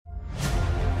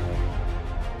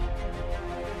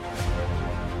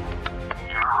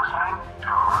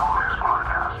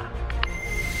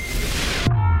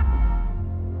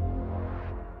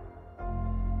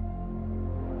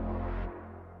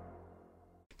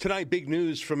Tonight, big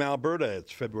news from Alberta.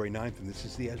 It's February 9th, and this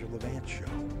is the Ezra Levant Show.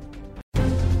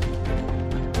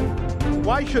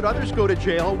 Why should others go to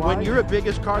jail when you're the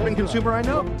biggest carbon consumer I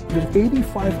know? There's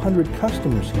 8,500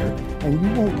 customers here, and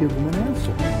you won't give them an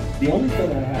answer. The only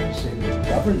thing I have to say to the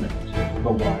government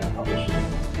about why I publish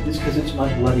it is because it's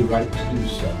my bloody right to do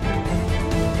so.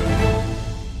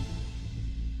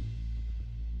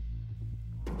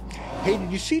 Hey,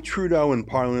 did you see Trudeau in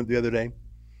Parliament the other day?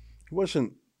 He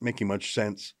wasn't making much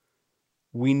sense.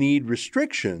 We need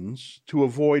restrictions to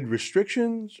avoid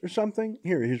restrictions or something?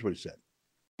 Here's what he said.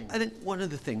 I think one of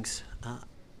the things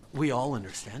we all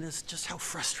understand is just how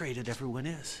frustrated everyone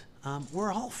is.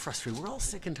 We're all frustrated. We're all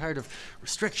sick and tired of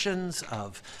restrictions,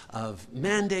 of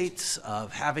mandates,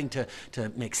 of having to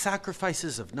make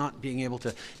sacrifices, of not being able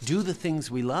to do the things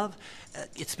we love.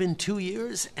 It's been 2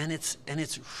 years, and it's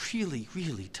really,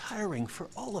 really tiring for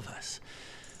all of us.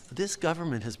 This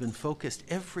government has been focused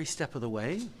every step of the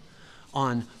way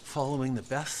on following the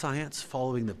best science,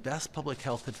 following the best public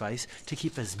health advice to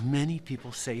keep as many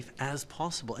people safe as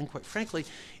possible. And quite frankly,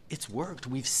 it's worked.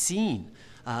 We've seen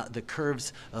the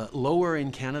curves lower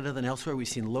in Canada than elsewhere. We've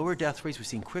seen lower death rates. We've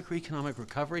seen quicker economic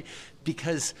recovery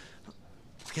because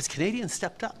Canadians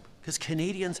stepped up, because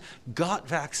Canadians got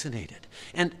vaccinated.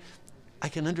 And I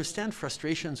can understand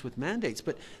frustrations with mandates,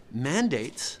 but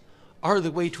mandates are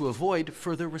the way to avoid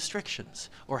further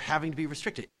restrictions or having to be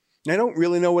restricted. I don't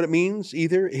really know what it means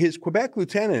either. His Quebec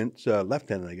lieutenant, I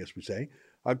guess we say,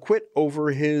 quit over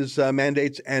his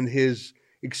mandates and his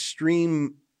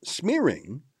extreme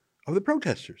smearing of the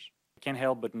protesters. I can't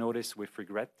help but notice with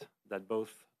regret that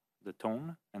both the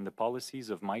tone and the policies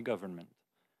of my government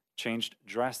changed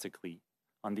drastically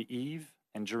on the eve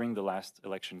and during the last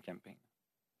election campaign.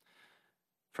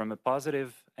 From a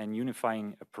positive and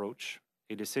unifying approach,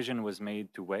 a decision was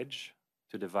made to wedge,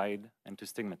 to divide, and to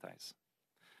stigmatize.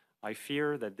 I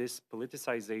fear that this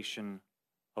politicization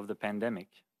of the pandemic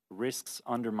risks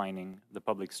undermining the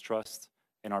public's trust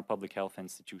in our public health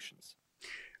institutions.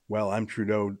 Well, I'm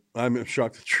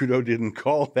shocked that Trudeau didn't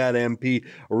call that MP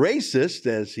racist,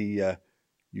 as he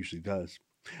usually does.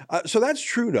 So that's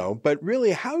Trudeau, but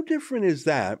really, how different is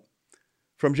that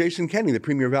from Jason Kenney, the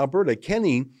Premier of Alberta?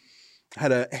 Kenney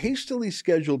had a hastily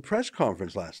scheduled press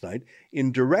conference last night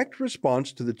in direct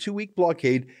response to the 2-week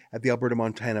blockade at the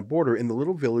Alberta-Montana border in the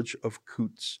little village of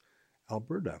Coutts,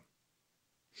 Alberta.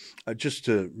 Just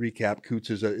to recap, Coutts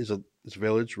is a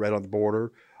village right on the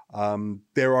border.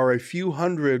 There are a few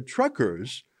hundred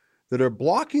truckers that are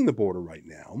blocking the border right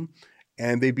now,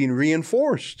 and they've been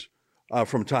reinforced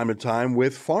from time to time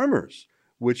with farmers,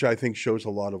 which I think shows a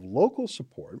lot of local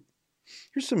support.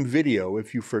 Here's some video,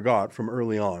 if you forgot, from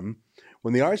early on,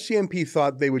 when the RCMP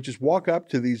thought they would just walk up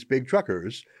to these big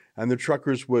truckers and the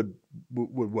truckers would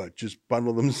what, just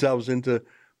bundle themselves into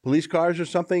police cars or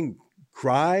something,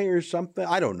 cry or something,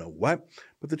 I don't know what.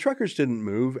 But the truckers didn't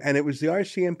move, and it was the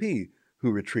RCMP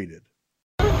who retreated.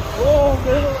 Oh,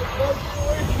 man,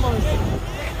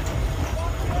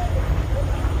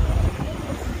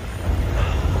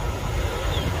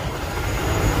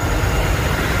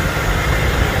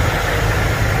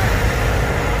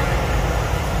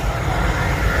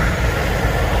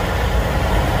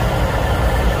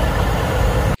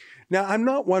 Now, I'm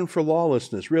not one for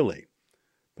lawlessness, really,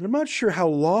 but I'm not sure how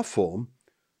lawful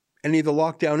any of the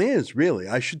lockdown is, really.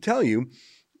 I should tell you,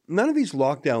 none of these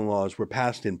lockdown laws were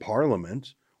passed in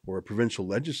Parliament or a provincial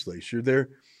legislature. They're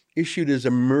issued as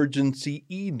emergency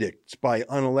edicts by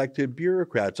unelected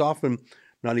bureaucrats, often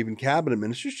not even cabinet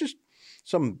ministers, just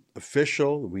some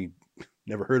official we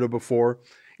never heard of before,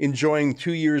 enjoying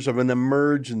 2 years of an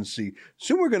emergency.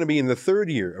 Soon we're going to be in the third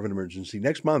year of an emergency.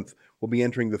 Next month, we'll be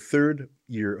entering the third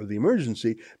year of the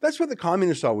emergency. That's what the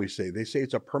communists always say. They say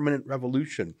it's a permanent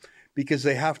revolution because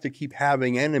they have to keep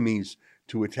having enemies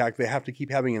to attack. They have to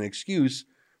keep having an excuse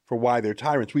for why they're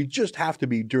tyrants. We just have to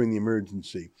be during the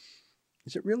emergency.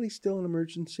 Is it really still an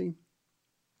emergency?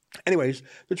 Anyways,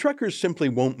 the truckers simply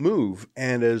won't move.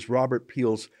 And as Robert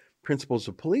Peel's Principles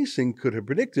of Policing could have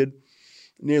predicted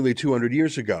nearly 200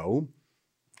 years ago,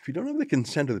 if you don't have the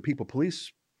consent of the people,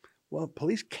 police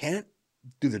can't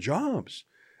do the jobs.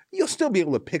 You'll still be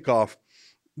able to pick off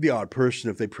the odd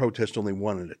person if they protest only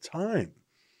one at a time.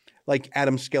 Like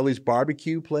Adam Skelly's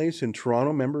barbecue place in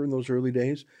Toronto, remember in those early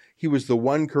days? He was the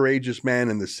one courageous man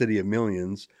in the city of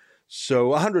millions. So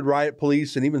 100 riot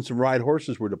police and even some riot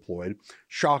horses were deployed.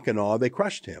 Shock and awe, they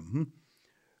crushed him.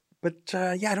 But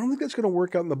I don't think that's going to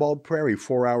work out in the Bald Prairie,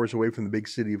 4 hours away from the big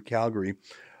city of Calgary,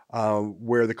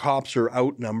 where the cops are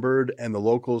outnumbered and the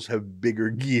locals have bigger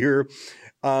gear.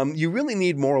 You really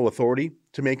need moral authority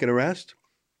to make an arrest.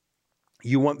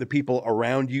 You want the people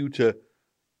around you to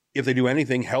if they do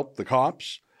anything, help the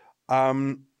cops.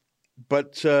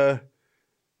 But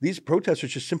these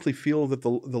protesters just simply feel that the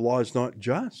law is not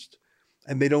just,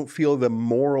 and they don't feel the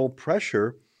moral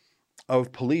pressure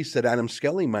of police that Adam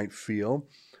Skelly might feel,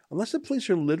 unless the police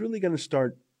are literally going to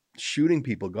start shooting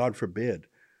people, God forbid.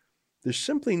 There's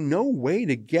simply no way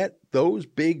to get those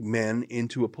big men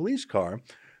into a police car,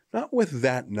 not with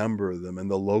that number of them and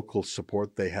the local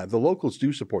support they have. The locals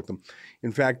do support them.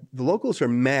 In fact, the locals are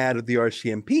mad at the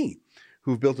RCMP,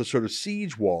 who've built a sort of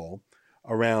siege wall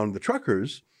around the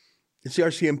truckers. It's the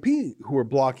RCMP who are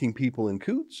blocking people in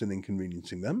Coutts and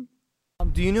inconveniencing them.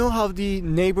 Do you know how the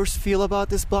neighbors feel about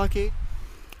this blockade?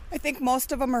 I think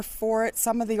most of them are for it.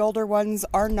 Some of the older ones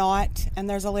are not. And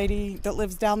there's a lady that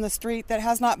lives down the street that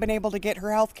has not been able to get her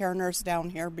healthcare nurse down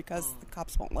here because the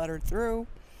cops won't let her through.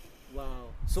 Wow.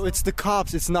 So it's the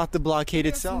cops, it's not the blockade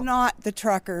itself? It's not the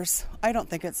truckers. I don't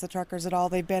think it's the truckers at all.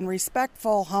 They've been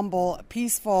respectful, humble,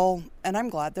 peaceful, and I'm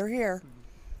glad they're here.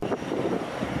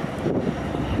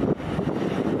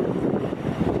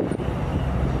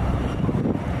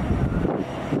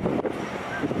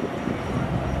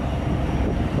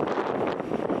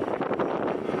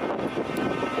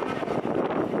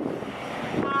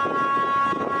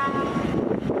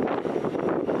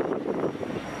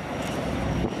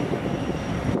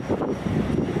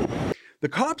 The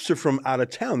cops are from out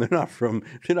of town. They're not from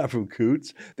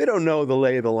Coutts. They don't know the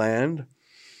lay of the land.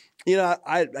 You know,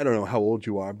 I don't know how old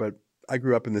you are, but I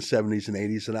grew up in the 70s and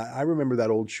 80s, and I remember that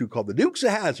old show called The Dukes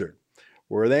of Hazzard,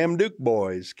 where them Duke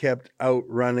boys kept out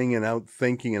running and out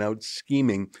thinking and out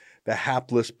scheming the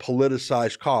hapless,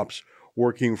 politicized cops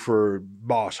working for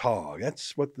Boss Hogg.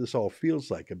 That's what this all feels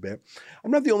like a bit.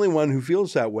 I'm not the only one who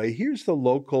feels that way. Here's the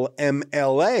local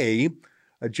MLA,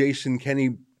 a Jason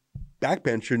Kenney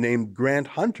backbencher named Grant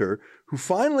Hunter, who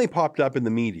finally popped up in the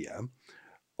media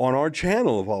on our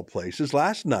channel of all places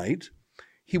last night.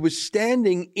 He was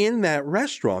standing in that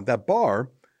restaurant, that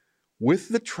bar, with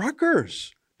the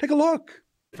truckers. Take a look.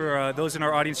 For those in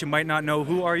our audience who might not know,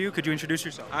 who are you? Could you introduce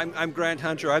yourself? I'm Grant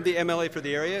Hunter. I'm the MLA for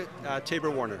the area, Tabor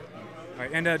Warner. All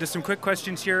right, and just some quick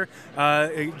questions here.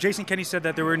 Jason Kenney said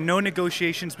that there were no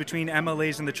negotiations between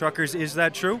MLAs and the truckers. Is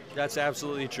that true? That's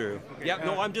absolutely true. Okay, Yeah,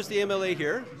 no, I'm just the MLA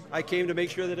here. I came to make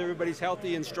sure that everybody's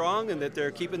healthy and strong and that they're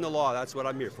keeping the law. That's what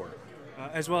I'm here for.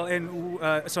 As well,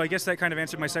 and so I guess that kind of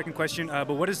answered my second question,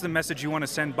 but what is the message you want to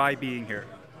send by being here?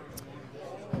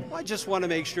 Well, I just want to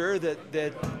make sure that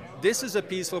this is a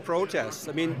peaceful protest.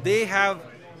 I mean, they have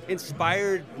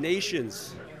inspired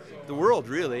nations, the world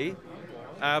really,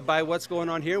 by what's going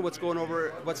on here,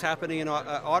 what's happening in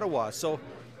Ottawa. So,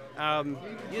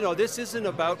 you know, this isn't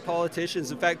about politicians.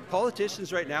 In fact,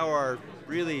 politicians right now are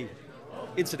really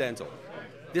incidental.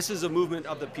 This is a movement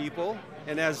of the people,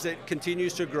 and as it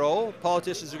continues to grow,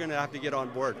 politicians are going to have to get on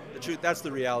board. The truth, that's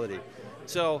the reality.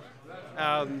 So,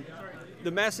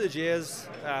 the message is,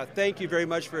 thank you very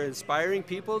much for inspiring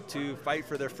people to fight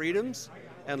for their freedoms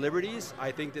and liberties.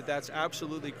 I think that that's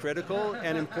absolutely critical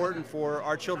and important for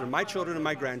our children, my children and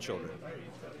my grandchildren.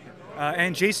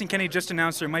 And Jason Kenney just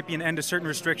announced there might be an end to certain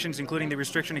restrictions, including the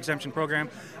restriction exemption program.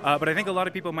 But I think a lot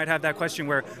of people might have that question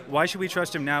where, why should we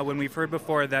trust him now when we've heard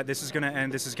before that this is going to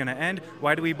end, this is going to end?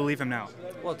 Why do we believe him now?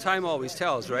 Well, time always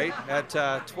tells, right? At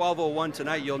 12:01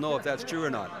 tonight, you'll know if that's true or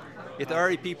not. If the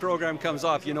REP program comes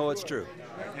off, you know it's true.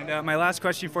 And my last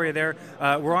question for you there,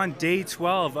 we're on day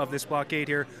 12 of this blockade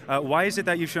here. Why is it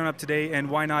that you've shown up today and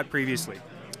why not previously?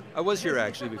 I was here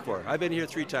actually before. I've been here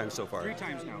 3 times so far. 3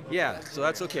 times now? Yeah, so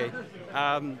that's okay.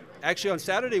 Actually on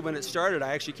Saturday when it started,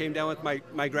 I actually came down with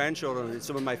my grandchildren and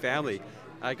some of my family.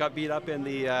 I got beat up in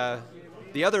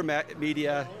the other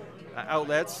media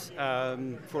outlets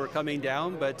for coming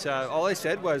down, but all I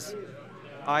said was,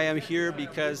 I am here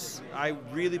because I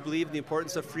really believe in the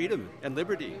importance of freedom and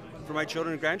liberty for my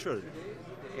children and grandchildren.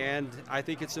 And I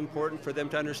think it's important for them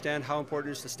to understand how important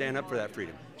it is to stand up for that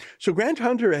freedom. So Grant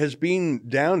Hunter has been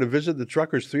down to visit the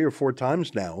truckers 3 or 4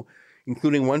 times now,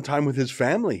 including one time with his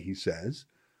family, he says.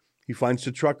 He finds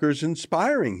the truckers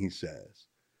inspiring, he says.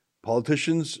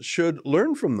 Politicians should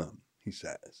learn from them, he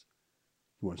says.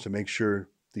 He wants to make sure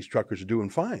these truckers are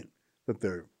doing fine, that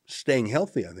they're staying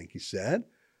healthy, I think he said.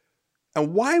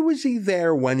 And why was he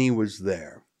there when he was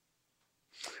there?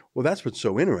 Well, that's what's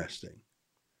so interesting.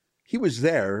 He was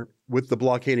there with the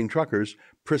blockading truckers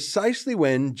precisely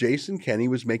when Jason Kenney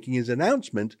was making his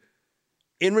announcement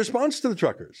in response to the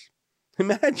truckers.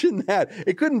 Imagine that.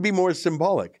 It couldn't be more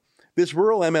symbolic. This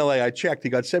rural MLA, I checked, he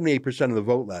got 78% of the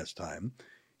vote last time.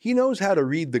 He knows how to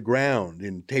read the ground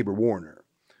in Tabor Warner.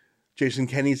 Jason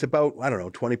Kenney's about,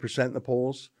 20% in the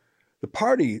polls. The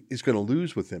party is going to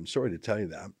lose with him. Sorry to tell you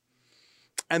that.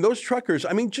 And those truckers,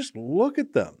 just look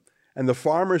at them. and the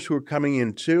farmers who are coming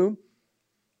in too,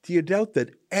 do you doubt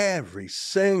that every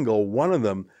single one of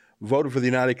them voted for the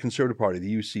United Conservative Party,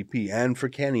 the UCP, and for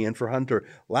Kenney and for Hunter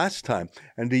last time?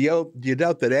 And do you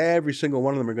doubt that every single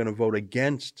one of them are going to vote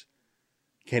against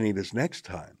Kenney this next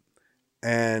time?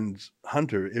 And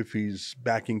Hunter, if he's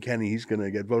backing Kenney, he's going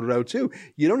to get voted out too.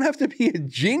 You don't have to be a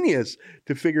genius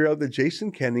to figure out that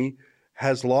Jason Kenney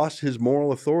has lost his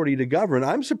moral authority to govern.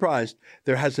 I'm surprised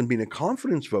there hasn't been a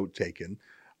confidence vote taken.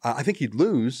 I think he'd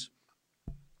lose.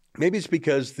 Maybe it's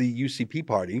because the UCP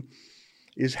party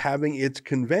is having its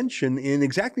convention in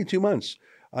exactly 2 months,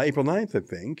 April 9th, I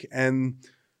think, and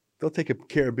they'll take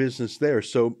care of business there.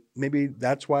 So maybe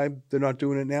that's why they're not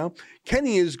doing it now.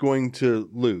 Kenney is going to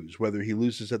lose, whether he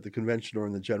loses at the convention or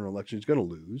in the general election. He's going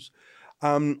to lose.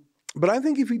 But I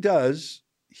think if he does,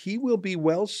 he will be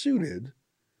well suited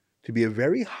to be a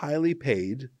very highly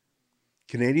paid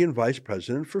Canadian vice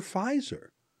president for Pfizer.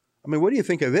 I mean, what do you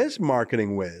think of this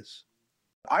marketing whiz?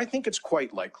 I think it's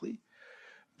quite likely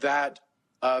that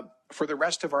for the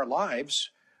rest of our lives,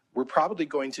 we're probably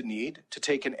going to need to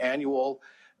take an annual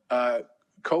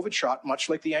COVID shot, much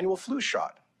like the annual flu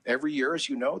shot. Every year, as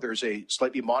you know, there's a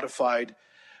slightly modified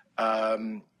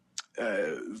flu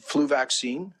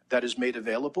vaccine that is made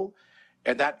available,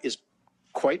 and that is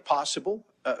quite possible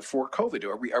for COVID.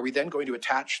 Are we then going to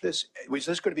attach this? Is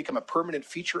this going to become a permanent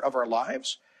feature of our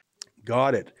lives?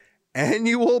 Got it.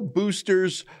 Annual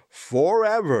boosters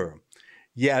forever.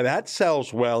 Yeah, that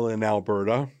sells well in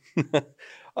Alberta.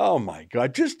 Oh, my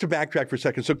God. Just to backtrack for a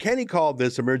second. So Kenney called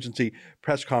this emergency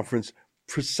press conference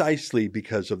precisely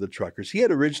because of the truckers. He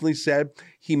had originally said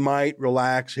he might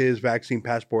relax his vaccine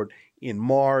passport in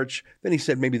March. Then he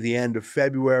said maybe the end of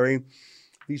February.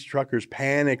 These truckers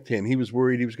panicked him. He was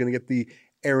worried he was going to get the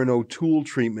Erin O'Toole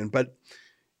treatment, but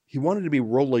he wanted to be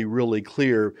really, really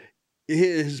clear.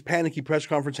 His panicky press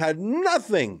conference had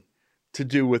nothing to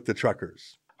do with the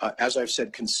truckers. As I've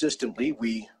said consistently,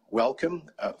 we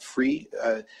welcome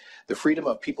the freedom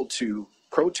of people to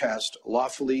protest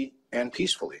lawfully and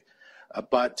peacefully.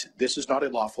 But this is not a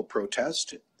lawful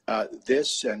protest.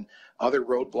 This and other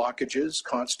road blockages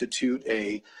constitute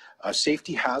a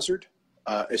safety hazard,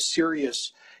 a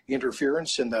serious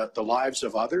interference in the lives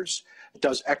of others. It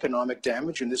does economic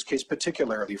damage, in this case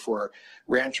particularly for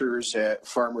ranchers,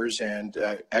 farmers, and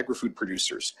agri-food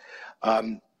producers.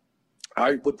 I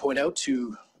would point out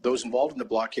to those involved in the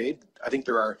blockade, I think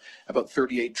there are about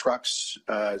 38 trucks,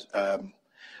 I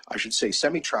should say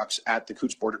semi-trucks at the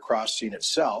Coutts border crossing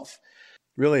itself.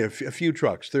 Really, a few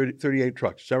trucks, 38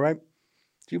 trucks. Is that right?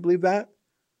 Do you believe that?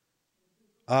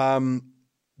 Do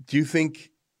you think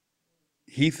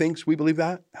he thinks we believe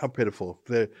that? How pitiful.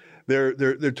 They're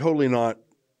totally not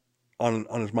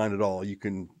on his mind at all. You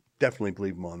can definitely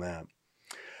believe him on that.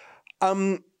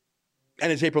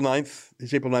 And it's April 9th.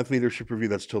 His April 9th leadership review.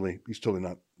 He's totally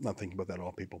not thinking about that at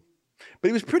all, people. But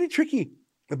he was pretty tricky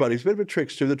about it. He's a bit of a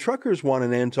trickster. The truckers want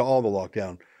an end to all the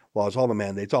lockdown laws, all the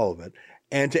mandates, all of it.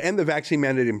 And to end the vaccine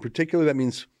mandate in particular, that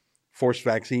means forced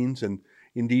vaccines. And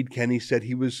indeed, Kenney said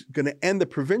he was going to end the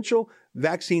provincial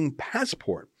vaccine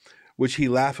passport, which he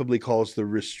laughably calls the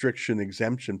restriction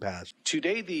exemption pass.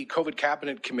 Today, the COVID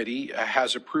Cabinet Committee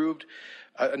has approved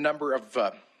a number of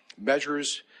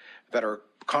measures that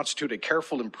constitute a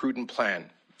careful and prudent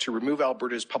plan to remove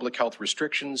Alberta's public health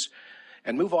restrictions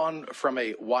and move on from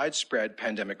a widespread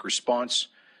pandemic response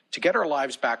to get our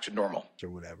lives back to normal. Or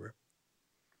whatever.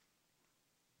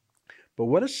 But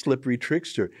what a slippery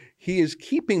trickster. He is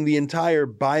keeping the entire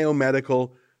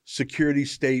biomedical security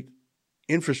state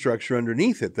infrastructure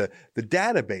underneath it, the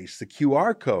database, the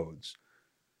QR codes,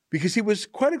 because he was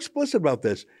quite explicit about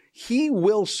this. He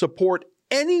will support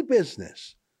any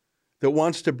business that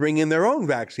wants to bring in their own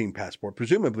vaccine passport,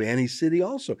 presumably any city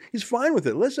also. He's fine with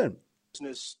it. Listen.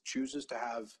 Business chooses to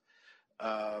have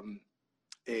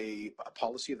a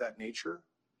policy of that nature,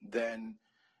 then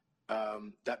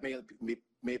that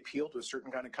may appeal to a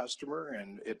certain kind of customer,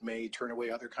 and it may turn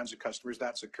away other kinds of customers.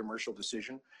 That's a commercial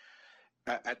decision.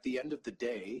 At the end of the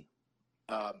day,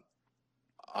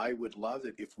 I would love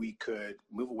it if we could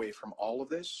move away from all of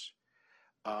this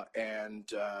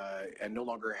and no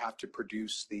longer have to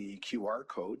produce the QR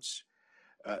codes.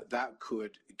 That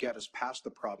could get us past the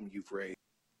problem you've raised.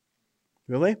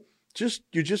 Really?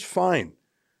 You're just fine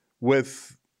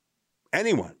with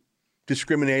anyone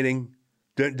discriminating,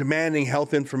 demanding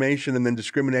health information and then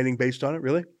discriminating based on it?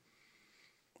 Really?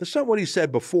 That's not what he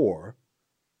said before.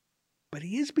 But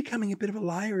he is becoming a bit of a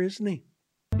liar, isn't he?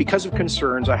 Because of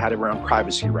concerns I had around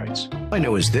privacy rights. I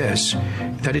know is this,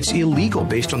 that it's illegal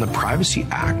based on the Privacy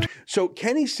Act. So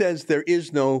Kenney says there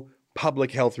is no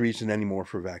public health reason anymore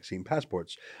for vaccine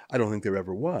passports. I don't think there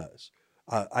ever was.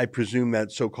 I presume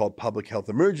that so-called public health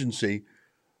emergency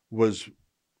was,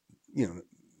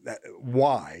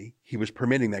 why he was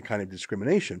permitting that kind of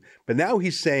discrimination. But now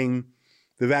he's saying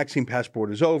the vaccine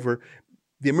passport is over,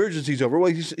 the emergency's over.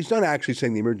 Well, he's not actually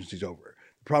saying the emergency's over.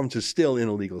 The province is still in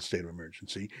a legal state of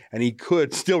emergency, and he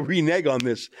could still renege on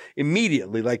this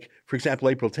immediately, like, for example,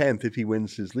 April 10th, if he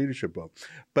wins his leadership vote.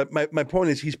 But my point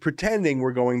is he's pretending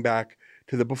we're going back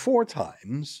to the before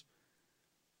times,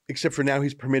 except for now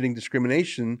he's permitting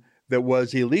discrimination that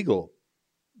was illegal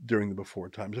during the before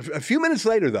times. A few minutes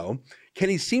later, though,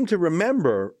 Kenney seemed to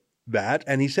remember that,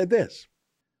 and he said this.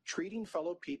 Treating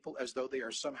fellow people as though they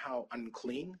are somehow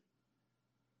unclean.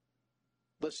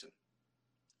 Listen,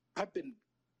 I've been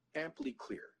amply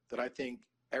clear that I think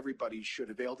everybody should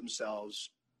avail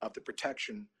themselves of the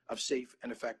protection of safe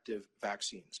and effective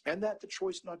vaccines, and that the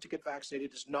choice not to get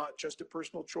vaccinated is not just a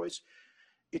personal choice.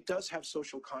 It does have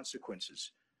social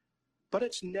consequences, but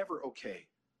it's never okay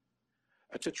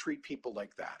to treat people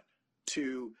like that,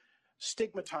 to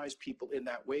stigmatize people in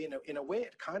that way. In a way,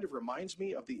 it kind of reminds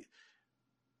me of the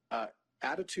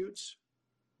attitudes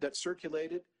that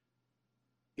circulated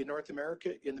in North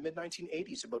America in the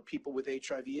mid-1980s about people with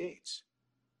HIV/AIDS.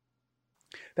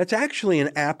 That's actually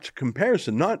an apt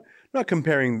comparison, not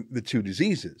comparing the two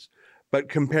diseases, but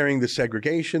comparing the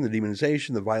segregation, the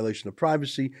demonization, the violation of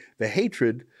privacy, the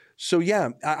hatred. So yeah,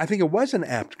 I think it was an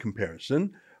apt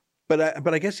comparison,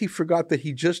 but I guess he forgot that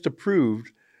he just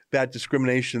approved that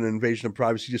discrimination and invasion of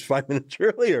privacy just 5 minutes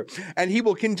earlier. And he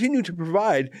will continue to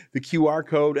provide the QR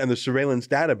code and the surveillance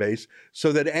database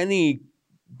so that any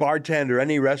bartender,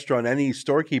 any restaurant, any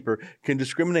storekeeper can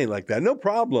discriminate like that. No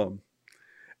problem.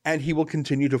 And he will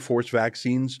continue to force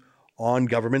vaccines on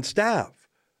government staff.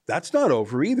 That's not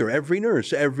over either. Every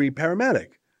nurse, every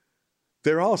paramedic,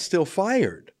 they're all still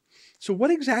fired. So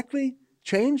what exactly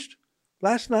changed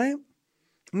last night?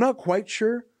 I'm not quite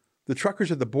sure. The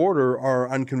truckers at the border are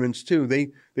unconvinced too.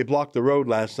 They blocked the road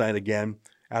last night again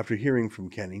after hearing from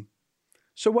Kenney.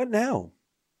 So what now?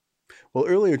 Well,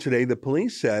 earlier today, the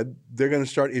police said they're going to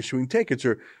start issuing tickets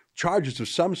or charges of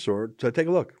some sort. So take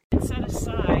a look. Set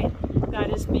aside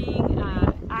that is being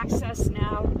accessed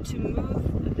now to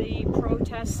move the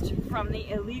protest from the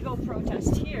illegal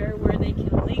protest here, where they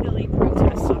can legally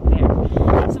protest up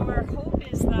there. So our hope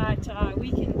is that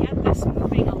we can get this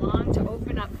moving along to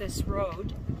open up this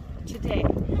road today.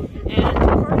 And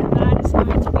part of that is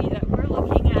going to be that we're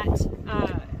looking at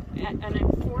an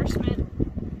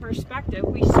enforcement perspective.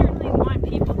 We certainly want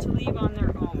people to leave on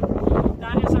their own.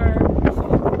 That is our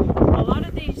hope. A lot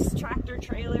of these tractor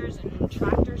trailers and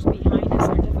tractors behind us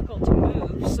are difficult to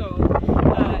move, so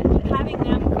having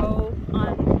them go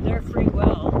on their free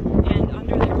will and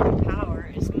under their own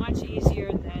power is much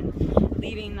easier than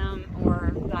leaving them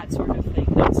or that sort of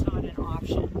thing. That's not an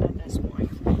option at this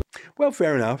point. Well,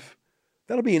 fair enough.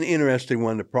 That'll be an interesting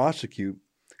one to prosecute.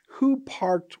 Who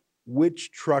parked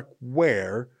which truck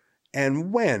where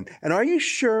and when? And are you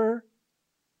sure,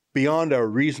 beyond a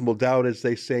reasonable doubt, as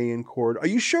they say in court, are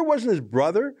you sure it wasn't his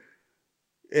brother?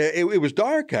 It was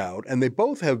dark out, and they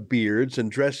both have beards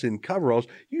and dress in coveralls.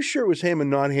 You sure it was him and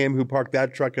not him who parked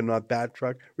that truck and not that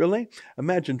truck? Really?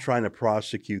 Imagine trying to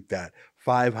prosecute that.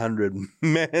 500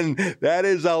 men. That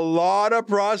is a lot of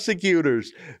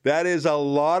prosecutors. That is a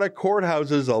lot of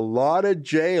courthouses, a lot of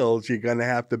jails you're going to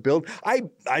have to build.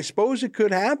 I suppose it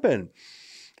could happen.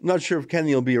 I'm not sure if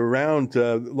Kenney will be around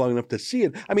long enough to see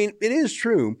it. I mean, it is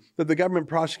true that the government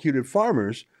prosecuted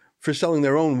farmers for selling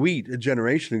their own wheat a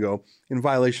generation ago in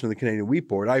violation of the Canadian Wheat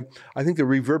Board. I think the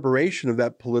reverberation of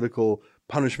that political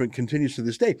punishment continues to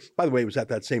this day. By the way, it was at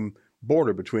that same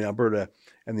border between Alberta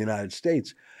and the United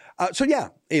States. So yeah,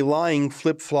 a lying,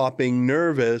 flip-flopping,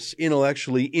 nervous,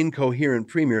 intellectually incoherent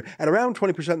premier at around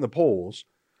 20% in the polls,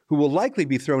 who will likely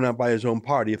be thrown out by his own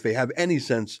party if they have any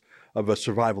sense of a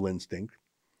survival instinct,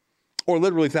 or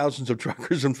literally thousands of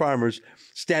truckers and farmers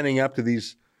standing up to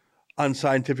these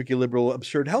unscientific, illiberal,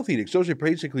 absurd health edicts. Those are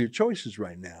basically your choices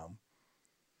right now.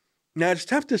 Now, it's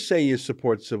tough to say you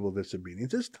support civil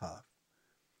disobedience. It's tough.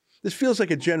 This feels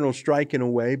like a general strike in a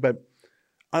way, but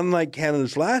unlike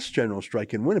Canada's last general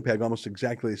strike in Winnipeg almost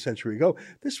exactly a century ago,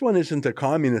 this one isn't a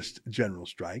communist general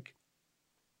strike.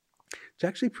 It's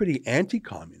actually pretty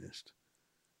anti-communist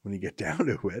when you get down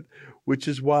to it, which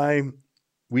is why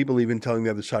we believe in telling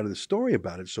the other side of the story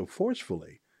about it so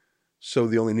forcefully. So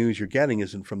the only news you're getting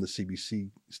isn't from the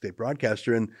CBC state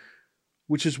broadcaster, and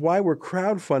which is why we're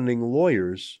crowdfunding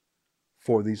lawyers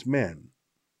for these men.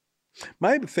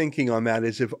 My thinking on that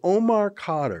is if Omar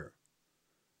Khadr,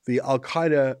 the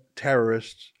Al-Qaeda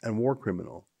terrorist and war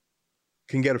criminal,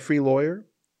 can get a free lawyer,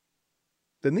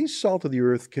 then these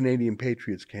salt-of-the-earth Canadian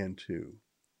patriots can too.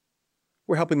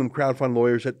 We're helping them crowdfund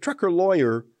lawyers at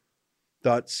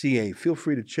truckerlawyer.ca. Feel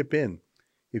free to chip in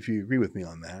if you agree with me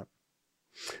on that.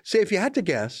 Say, if you had to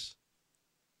guess,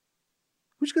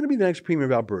 who's going to be the next Premier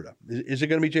of Alberta? Is it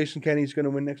going to be Jason Kenney who's going to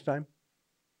win next time?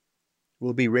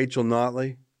 Will it be Rachel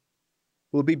Notley?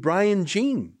 Will it be Brian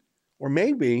Jean? Or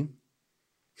maybe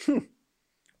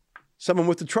someone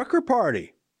with the Trucker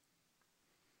Party?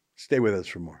 Stay with us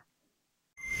for more.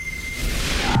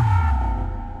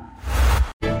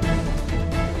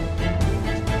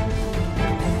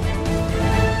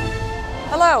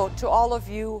 Hello to all of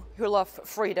you who love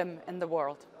freedom in the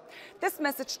world. This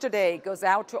message today goes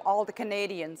out to all the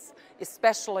Canadians,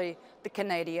 especially the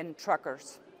Canadian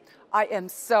truckers. I am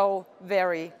so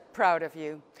very proud of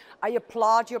you. I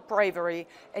applaud your bravery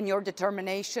and your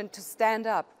determination to stand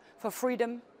up for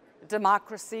freedom,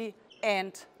 democracy,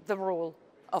 and the rule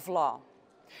of law.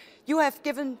 You have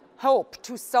given hope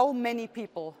to so many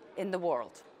people in the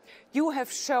world. You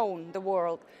have shown the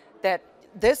world that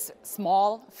this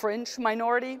small fringe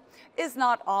minority is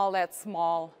not all that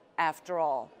small after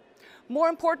all. More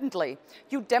importantly,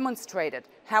 you demonstrated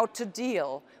how to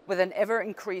deal with an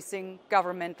ever-increasing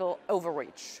governmental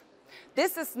overreach.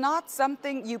 This is not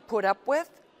something you put up with.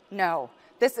 No,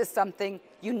 this is something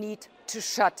you need to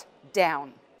shut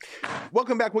down.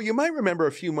 Welcome back. Well, you might remember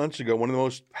a few months ago, one of the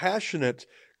most passionate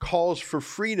calls for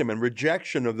freedom and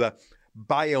rejection of the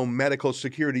biomedical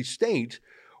security state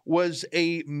was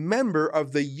a member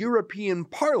of the European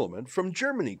Parliament from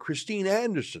Germany. Christine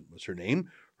Anderson was her name.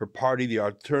 Her party, the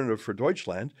Alternative for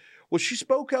Deutschland. Well, she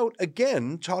spoke out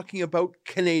again, talking about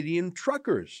Canadian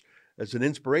truckers as an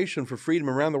inspiration for freedom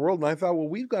around the world. And I thought, well,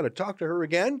 we've got to talk to her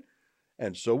again.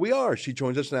 And so we are. She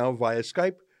joins us now via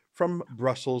Skype from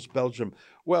Brussels, Belgium.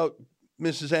 Well,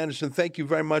 Mrs. Anderson, thank you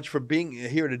very much for being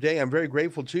here today. I'm very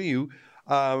grateful to you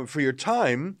for your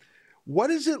time. What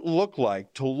does it look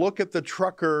like to look at the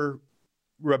trucker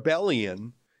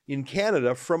rebellion in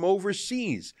Canada from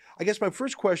overseas? I guess my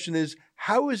first question is,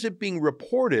 how is it being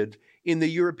reported in the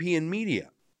European media?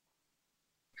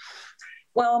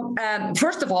 Well,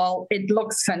 first of all, it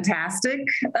looks fantastic.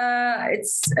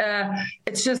 It's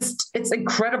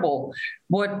incredible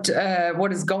what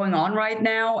is going on right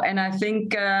now, and I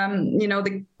think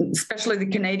especially the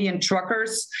Canadian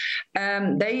truckers,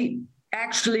 they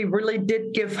actually really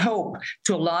did give hope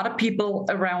to a lot of people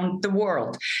around the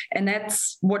world, and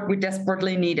that's what we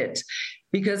desperately needed.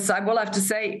 Because I will have to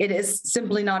say, it is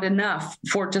simply not enough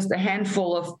for just a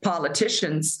handful of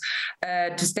politicians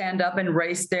to stand up and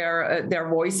raise their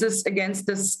voices against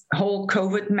this whole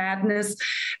COVID madness.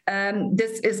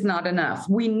 This is not enough.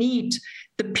 We need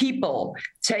the people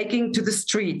taking to the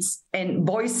streets and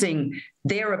voicing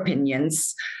their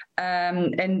opinions.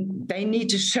 And they need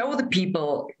to show the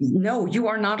people, no, you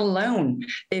are not alone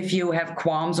if you have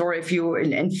qualms or if you're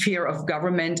in fear of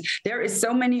government. There is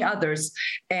so many others.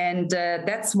 And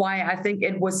that's why I think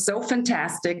it was so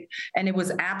fantastic and it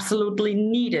was absolutely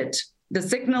needed. The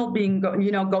signal being,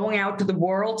 going out to the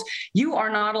world, you are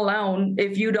not alone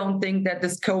if you don't think that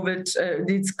these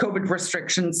COVID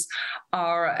restrictions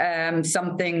are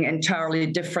something entirely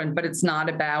different, but it's not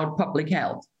about public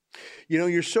health. You know,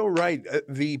 you're so right.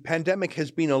 The pandemic has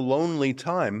been a lonely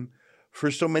time for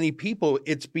so many people.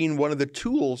 It's been one of the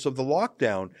tools of the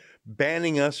lockdown,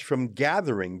 banning us from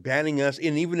gathering, banning us,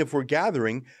 and even if we're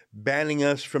gathering, banning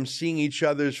us from seeing each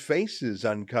other's faces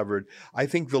uncovered. I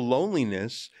think the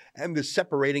loneliness and the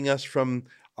separating us from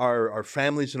our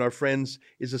families and our friends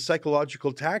is a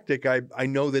psychological tactic. I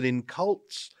know that in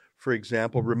cults, for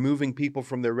example, removing people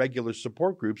from their regular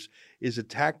support groups is a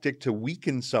tactic to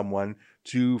weaken someone,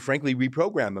 to frankly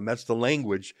reprogram them. That's the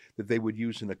language that they would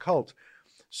use in a cult.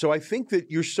 So I think that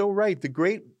you're so right.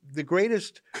 The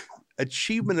greatest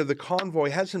achievement of the convoy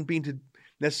hasn't been to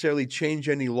necessarily change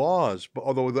any laws, but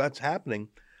although that's happening,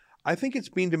 I think it's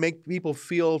been to make people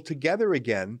feel together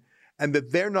again, and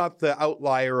that they're not the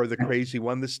outlier or the crazy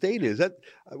one. The state is.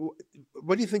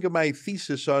 What do you think of my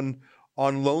thesis on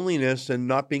loneliness and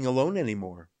not being alone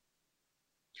anymore?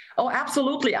 Oh,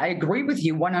 absolutely. I agree with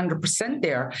you 100%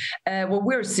 there. What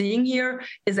we're seeing here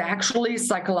is actually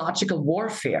psychological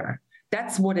warfare.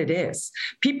 That's what it is.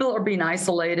 People are being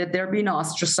isolated. They're being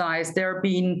ostracized. They're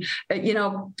being,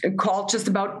 called just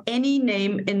about any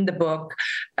name in the book.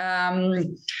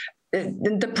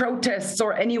 The protests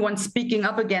or anyone speaking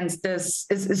up against this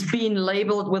is being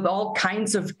labeled with all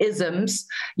kinds of isms.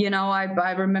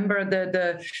 I remember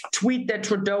the tweet that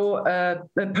Trudeau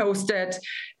posted.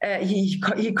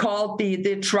 He called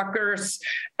the truckers.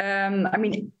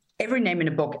 every name in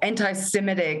the book: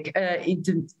 anti-Semitic,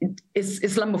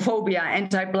 Islamophobia,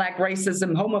 anti-Black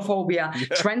racism, homophobia,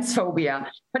 transphobia.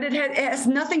 But it has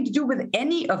nothing to do with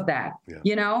any of that. Yeah.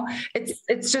 You know,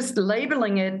 it's just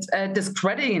labeling it,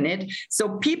 discrediting it,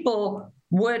 so people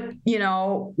would, you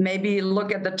know, maybe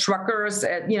look at the truckers,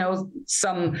 at, you know,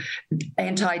 some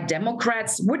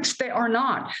anti-democrats, which they are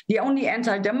not. The only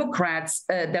anti-democrats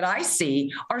that I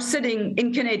see are sitting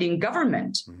in Canadian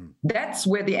government. Mm-hmm. That's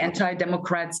where the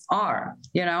anti-democrats are,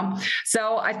 you know.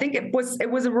 So I think it was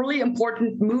a really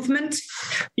important movement,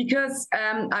 because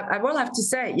I will have to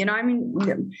say, you know, I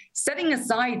mean, setting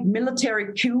aside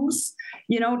military coups,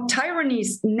 you know,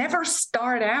 tyrannies never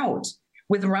start out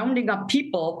with rounding up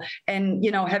people and,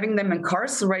 you know, having them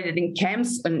incarcerated in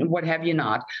camps and what have you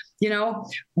not. You know,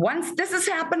 once this is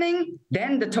happening,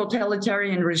 then the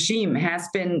totalitarian regime has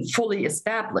been fully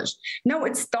established. No,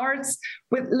 it starts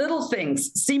with little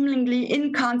things, seemingly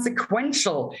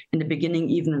inconsequential, in the beginning,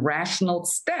 even rational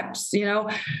steps. You know,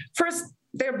 first,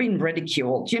 they're being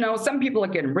ridiculed. You know, some people are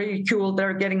getting ridiculed,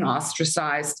 they're getting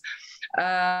ostracized.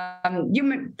 Then you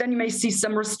may see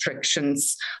some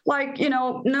restrictions, like, you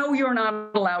know, no, you're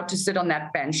not allowed to sit on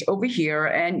that bench over here,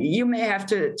 and you may have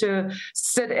to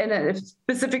sit in a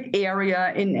specific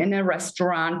area in a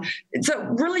restaurant. So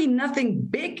really nothing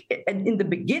big in the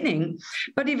beginning,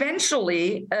 but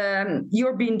eventually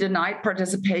you're being denied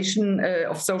participation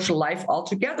of social life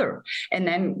altogether. And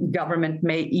then government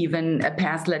may even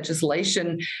pass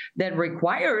legislation that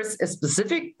requires a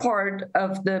specific part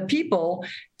of the people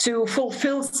to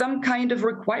fulfill some kind of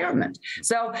requirement.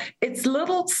 So it's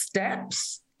little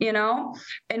steps, you know,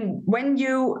 and when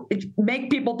you make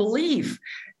people believe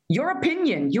your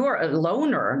opinion, you're a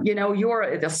loner, you know, you're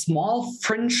a small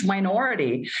fringe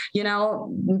minority, you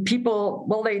know, people,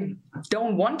 well, they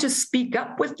don't want to speak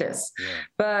up with this. Yeah.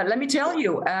 But let me tell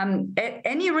you,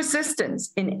 any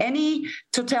resistance in any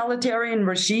totalitarian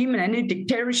regime, in any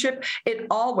dictatorship, it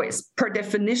always, per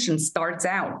definition, starts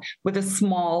out with a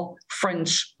small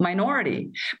fringe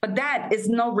minority. But that is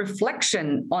no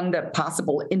reflection on the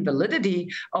possible invalidity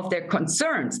of their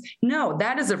concerns. No,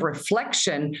 that is a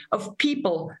reflection of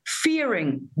people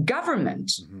fearing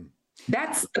government. Mm-hmm.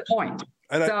 That's the point.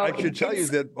 And so I should tell you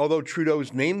that although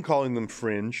Trudeau's name calling them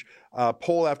fringe,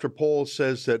 poll after poll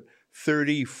says that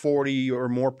 30, 40 or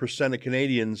more % of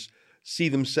Canadians see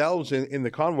themselves in the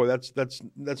convoy.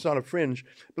 That's not a fringe.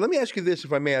 But let me ask you this,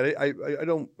 if I may. I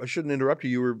shouldn't interrupt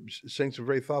you. You were saying some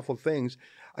very thoughtful things.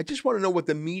 I just want to know what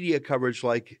the media coverage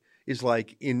is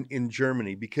like in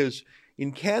Germany, because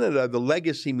in Canada, the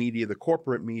legacy media, the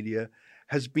corporate media,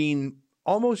 has been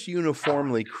almost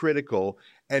uniformly critical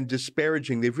and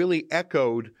disparaging. They've really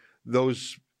echoed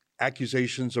those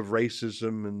accusations of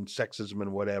racism and sexism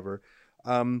and whatever.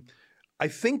 I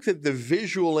think that the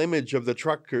visual image of the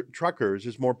truckers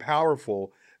is more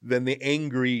powerful than the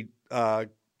angry,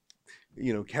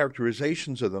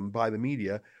 characterizations of them by the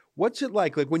media. What's it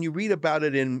like? Like when you read about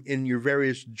it in your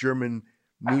various German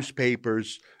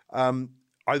newspapers,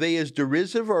 are they as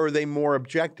derisive or are they more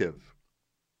objective?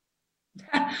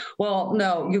 Well,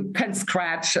 no, you can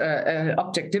scratch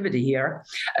objectivity here.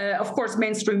 Of course,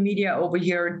 mainstream media over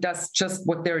here does just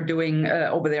what they're doing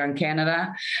over there in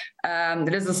Canada.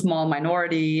 It is a small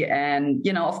minority. And,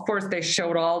 you know, of course, they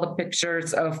showed all the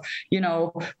pictures of, you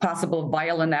know, possible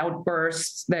violent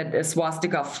outbursts, that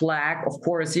swastika flag. Of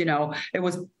course, you know, it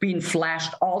was being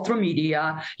flashed all through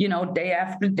media, you know, day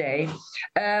after day.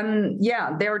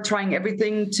 They're trying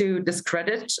everything to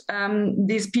discredit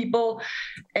these people.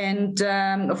 And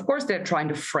of course, they're trying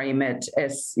to frame it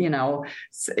as, you know,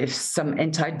 if some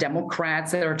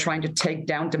anti-democrats that are trying to take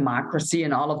down democracy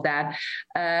and all of that.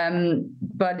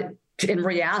 But in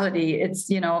reality, it's,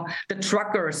 you know, the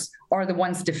truckers are the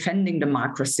ones defending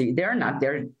democracy. They're not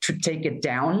there to take it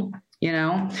down, you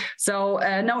know. So,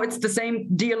 no, it's the same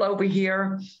deal over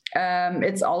here.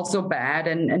 It's also bad,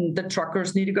 and the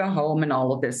truckers need to go home and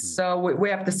all of this. So we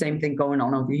have the same thing going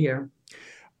on over here.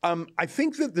 I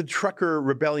think that the trucker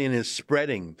rebellion is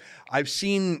spreading. I've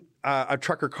seen a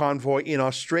trucker convoy in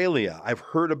Australia. I've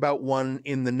heard about one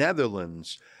in the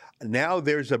Netherlands. Now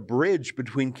there's a bridge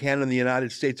between Canada and the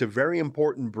United States, a very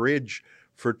important bridge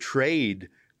for trade.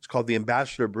 It's called the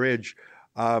Ambassador Bridge.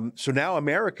 So now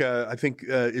America, I think,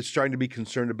 is starting to be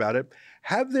concerned about it.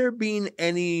 Have there been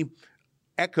any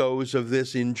echoes of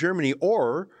this in Germany,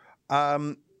 or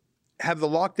have the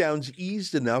lockdowns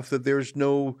eased enough that there's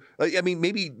no, I mean,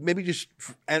 maybe just,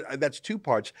 and that's two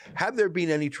parts. Have there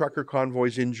been any trucker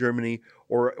convoys in Germany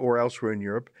or elsewhere in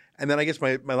Europe? And then I guess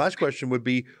my last question would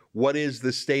be, what is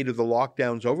the state of the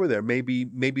lockdowns over there? Maybe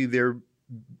they're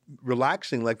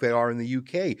relaxing like they are in the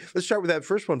UK. Let's start with that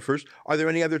first one first. Are there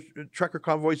any other trucker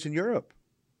convoys in Europe?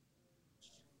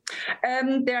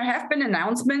 There have been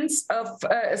announcements of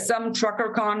some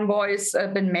trucker convoys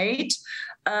been made.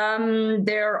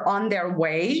 They're on their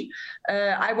way.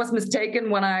 I was mistaken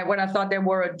when I thought they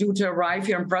were due to arrive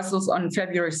here in Brussels on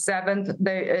February 7th.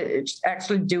 They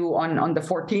actually due on the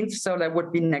 14th, so that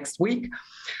would be next week.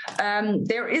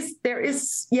 There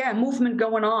is movement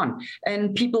going on,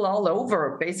 and people all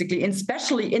over, basically,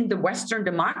 especially in the Western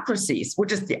democracies,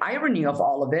 which is the irony of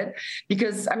all of it,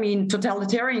 because I mean,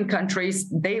 totalitarian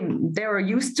countries they're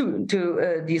used to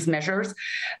these measures,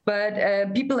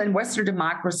 but people in Western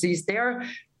democracies, they're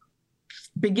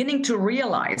beginning to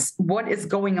realize what is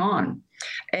going on.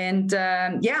 And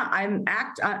I'm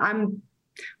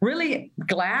really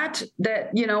glad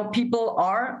that, people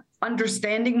are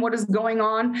understanding what is going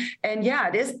on. And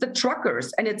it is the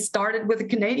truckers, and it started with the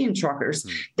Canadian truckers.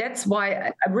 That's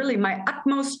why my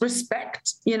utmost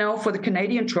respect, for the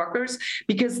Canadian truckers,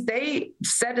 because they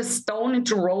set a stone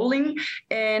into rolling,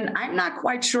 and I'm not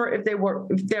quite sure if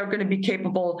they're going to be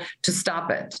capable to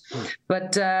stop it.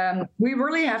 But we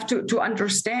really have to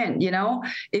understand,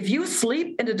 if you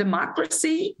sleep in a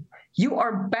democracy, you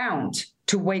are bound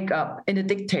to wake up in a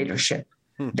dictatorship.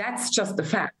 That's just the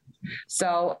fact.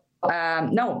 So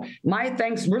no, my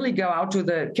thanks really go out to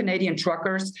the Canadian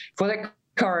truckers for their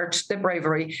courage, their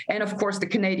bravery, and of course the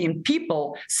Canadian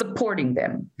people supporting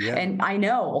them. Yeah. And I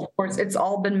know, of course, it's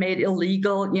all been made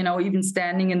illegal, even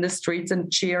standing in the streets and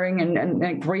cheering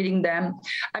and greeting them.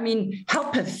 I mean,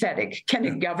 how pathetic can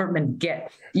a government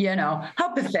get?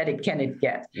 How pathetic can it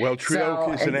get? Well,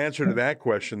 Trudeau is an answer to that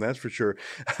question, that's for sure.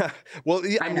 Well,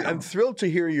 I'm thrilled to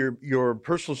hear your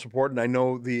personal support, and I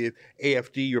know the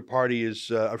AFD, your party, is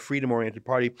a freedom-oriented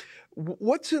party.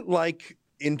 What's it like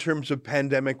in terms of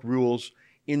pandemic rules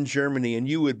in Germany? And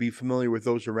you would be familiar with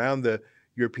those around the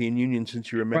European Union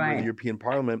since you're a member of the European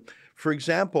Parliament. For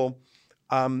example,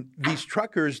 these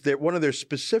truckers, one of their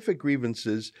specific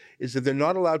grievances is that they're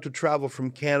not allowed to travel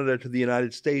from Canada to the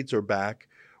United States or back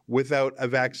without a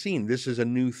vaccine. This is a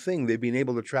new thing. They've been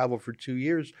able to travel for 2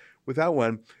 years without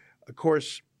one. Of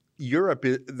course, Europe,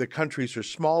 the countries are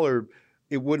smaller.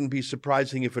 It wouldn't be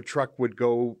surprising if a truck would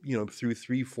go, through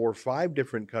 3, 4, 5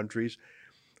 different countries.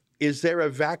 Is there a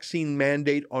vaccine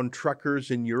mandate on truckers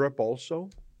in Europe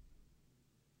also?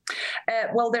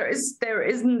 Well, there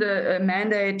isn't a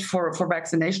mandate for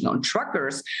vaccination on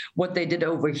truckers. What they did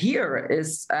over here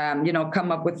is,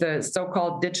 come up with the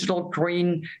so-called digital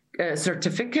green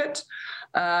certificate.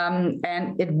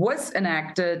 And it was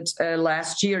enacted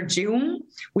last year, June.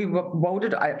 We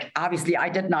voted. Obviously, I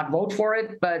did not vote for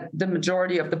it, but the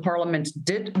majority of the parliament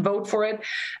did vote for it.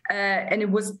 And it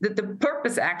was the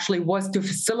purpose actually was to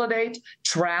facilitate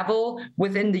travel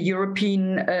within the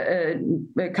European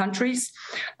countries.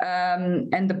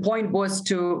 And the point was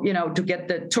to get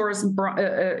the tourism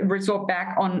resort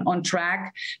back on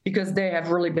track, because they have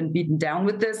really been beaten down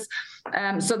with this.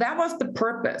 So that was the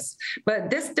purpose. But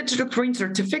this digital green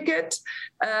certificate,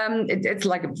 it's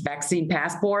like a vaccine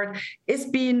passport, is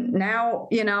being now,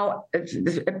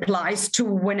 it applies to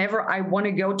whenever I want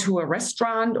to go to a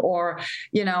restaurant or,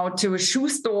 to a shoe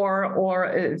store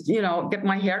or, get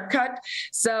my hair cut.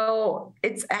 So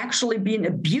it's actually being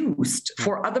abused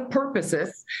for other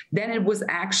purposes than it was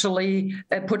actually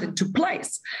put into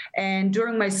place. And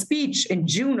during my speech in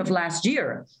June of last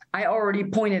year, I already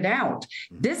pointed out,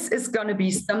 this is going to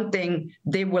be something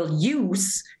they will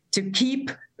use to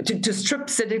strip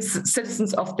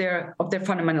citizens of their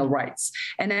fundamental rights.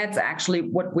 And that's actually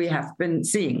what we have been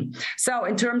seeing. So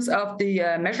in terms of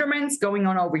the measurements going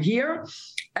on over here,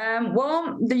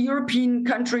 the European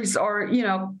countries are,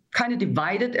 kind of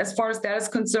divided as far as that is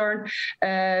concerned.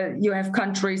 You have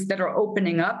countries that are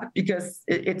opening up because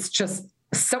it's just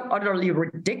so utterly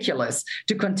ridiculous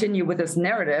to continue with this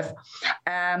narrative.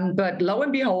 But lo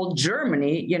and behold,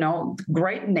 Germany,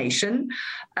 great nation,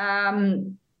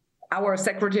 our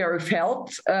Secretary of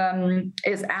Health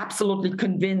is absolutely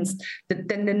convinced that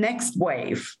then the next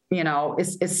wave,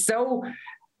 is so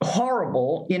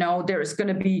horrible. There's going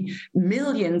to be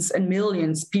millions and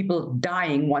millions people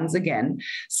dying once again.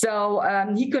 So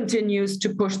he continues to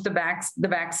push the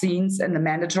vaccines and the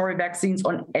mandatory vaccines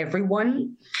on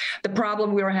everyone. The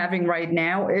problem we are having right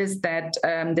now is that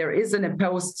there is an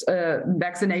imposed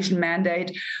vaccination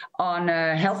mandate on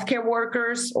healthcare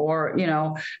workers or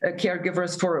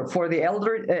caregivers for the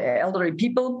elderly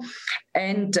people,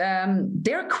 and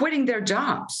they're quitting their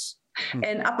jobs.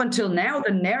 And up until now,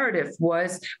 the narrative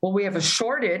was, well, we have a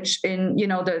shortage in,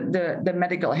 the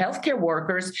medical healthcare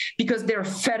workers because they're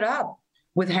fed up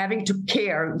with having to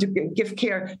give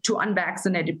care to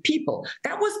unvaccinated people.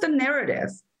 That was the narrative.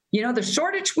 You know, the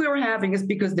shortage we are having is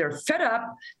because they're fed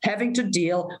up having to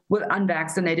deal with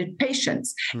unvaccinated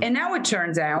patients. And now it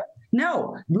turns out,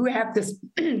 no, we have this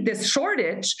this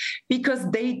shortage because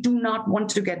they do not want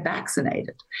to get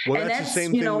vaccinated. Well, and that's the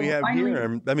same thing we have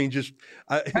here. I mean, just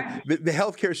the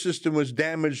healthcare system was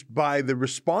damaged by the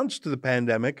response to the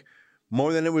pandemic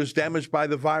more than it was damaged by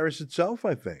the virus itself,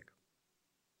 I think.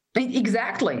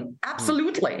 Exactly.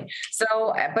 Absolutely.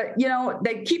 So, but, you know,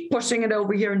 they keep pushing it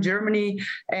over here in Germany.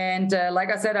 And like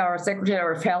I said, our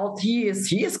Secretary of Health, he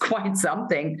is quite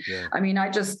something. Yeah. I mean, I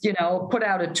just, you know, put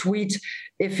out a tweet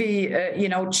if he, you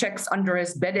know, checks under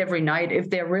his bed every night, if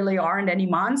there really aren't any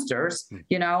monsters,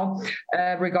 you know,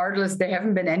 regardless, there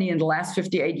haven't been any in the last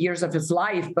 58 years of his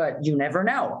life, but you never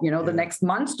know, you know, the next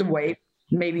monster wave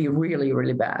may be really,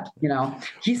 really bad. You know,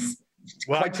 he's,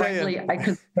 well, quite frankly, I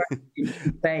consider it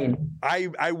insane.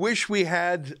 I wish we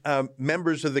had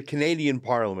members of the Canadian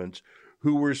Parliament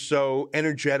who were so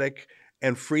energetic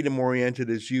and freedom-oriented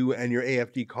as you and your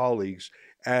AFD colleagues.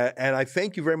 And I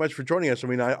thank you very much for joining us. I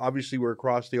mean, obviously we're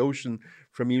across the ocean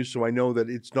from you, so I know that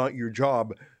it's not your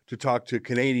job to talk to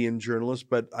Canadian journalists,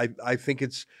 but I think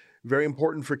it's very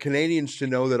important for Canadians to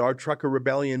know that our trucker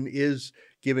rebellion is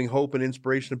giving hope and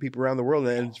inspiration to people around the world.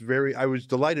 And it's I was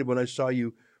delighted when I saw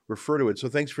you refer to it. So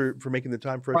thanks for making the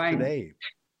time for us today.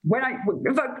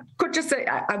 If I could just say,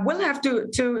 I will have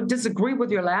to disagree with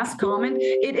your last comment.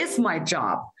 It is my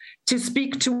job to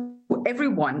speak to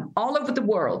everyone all over the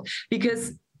world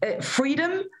because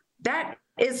freedom, that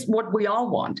is what we all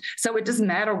want. So it doesn't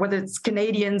matter whether it's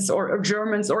Canadians or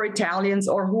Germans or Italians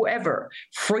or whoever.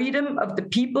 Freedom of the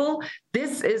people,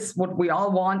 this is what we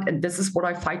all want and this is what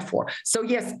I fight for. So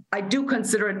yes, I do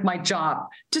consider it my job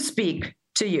to speak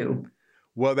to you.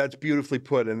 Well, that's beautifully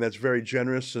put, and that's very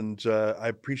generous, and I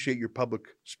appreciate your public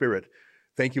spirit.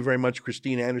 Thank you very much,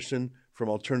 Christine Anderson from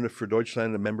Alternative for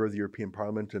Deutschland, a member of the European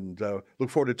Parliament, and look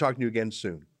forward to talking to you again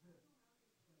soon.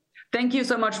 Thank you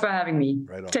so much for having me.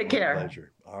 Right on. Take care.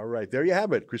 Pleasure. All right, there you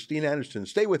have it. Christine Anderson.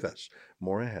 Stay with us.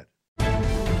 More ahead.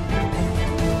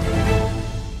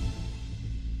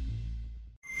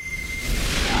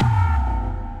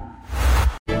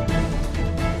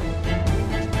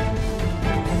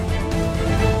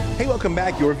 Welcome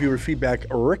back. Your viewer feedback.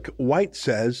 Rick White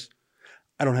says,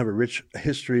 I don't have a rich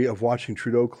history of watching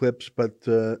Trudeau clips, but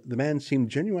the man seemed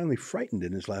genuinely frightened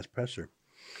in his last presser.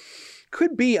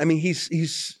 Could be. I mean,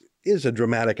 he's is a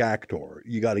dramatic actor.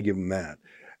 You got to give him that.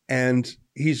 And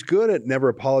he's good at never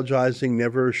apologizing,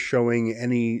 never showing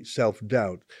any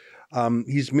self-doubt.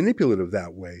 He's manipulative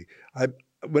that way.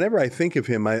 Whenever I think of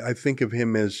him, I think of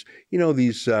him as, you know,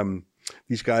 these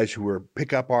guys who are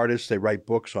pickup artists. They write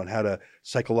books on how to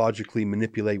psychologically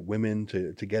manipulate women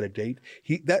to get a date.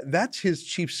 That's his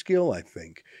chief skill, I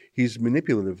think. He's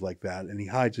manipulative like that, and he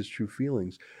hides his true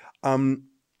feelings.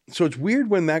 So it's weird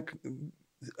when that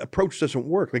approach doesn't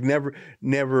work. Like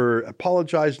never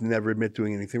apologize, never admit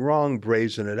doing anything wrong,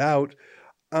 brazen it out.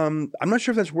 I'm not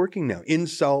sure if that's working now.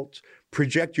 Insult,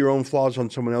 project your own flaws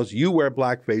on someone else. You wear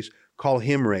blackface, call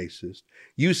him racist.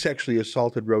 You sexually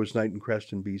assaulted Rose Knight in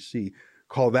Creston, BC.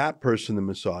 Call that person the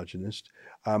misogynist.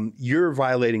 You're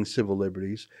violating civil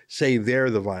liberties. Say they're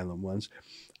the violent ones.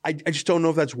 I just don't know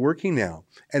if that's working now.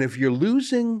 And if you're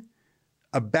losing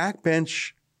a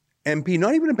backbench MP,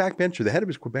 not even a backbencher, the head of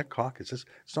his Quebec caucus,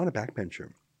 it's not a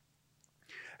backbencher.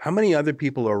 How many other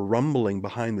people are rumbling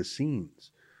behind the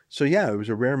scenes? So yeah, it was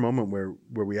a rare moment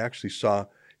where we actually saw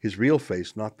his real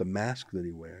face, not the mask that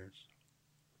he wears.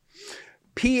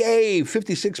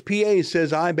 PA56PA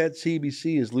says, I bet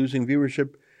CBC is losing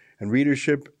viewership and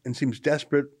readership and seems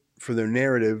desperate for their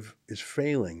narrative is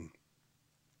failing.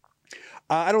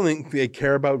 I don't think they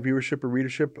care about viewership or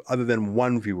readership other than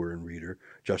one viewer and reader,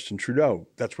 Justin Trudeau.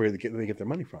 That's where they get their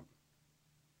money from.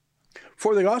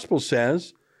 For the Gospel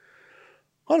says,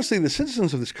 honestly, the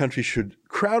citizens of this country should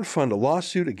crowdfund a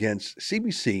lawsuit against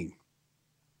CBC,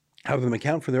 have them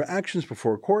account for their actions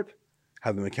before a court,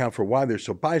 have them account for why they're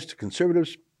so biased to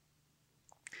conservatives,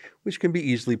 which can be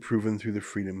easily proven through the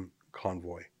Freedom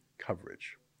Convoy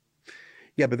coverage.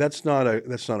 Yeah, but that's not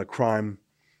a crime.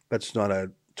 That's not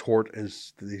a tort,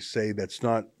 as they say. That's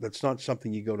not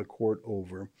something you go to court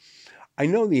over. I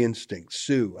know the instinct,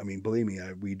 sue. I mean, believe me,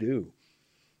 we do.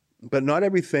 But not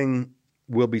everything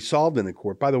will be solved in a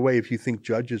court. By the way, if you think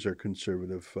judges are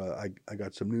conservative, I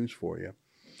got some news for you.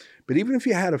 But even if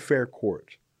you had a fair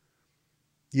court,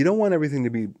 you don't want everything to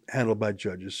be handled by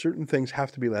judges. Certain things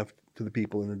have to be left to the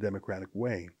people in a democratic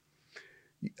way.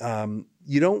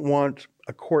 You don't want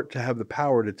a court to have the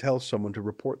power to tell someone to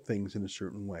report things in a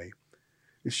certain way.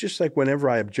 It's just like whenever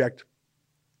I object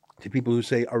to people who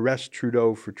say arrest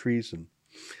Trudeau for treason.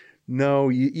 No,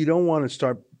 you don't want to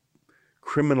start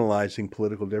criminalizing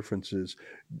political differences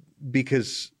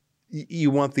because you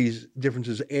want these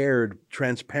differences aired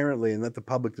transparently and let the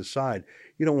public decide.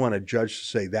 You don't want a judge to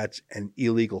say that's an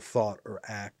illegal thought or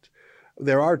act.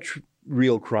 There are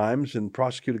real crimes and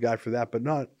prosecute a guy for that, but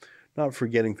not for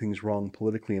getting things wrong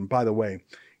politically. And by the way,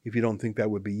 if you don't think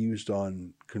that would be used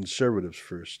on conservatives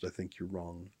first, I think you're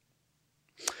wrong.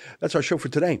 That's our show for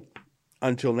today.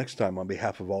 Until next time, on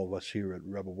behalf of all of us here at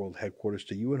Rebel World Headquarters,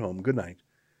 to you at home, good night,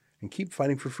 and keep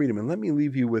fighting for freedom. And let me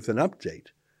leave you with an update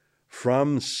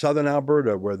from southern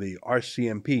Alberta, where the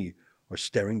RCMP are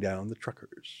staring down the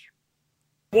truckers.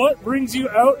 What brings you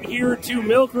out here to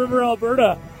Milk River,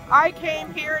 Alberta? I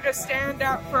came here to stand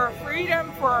up for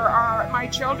freedom for my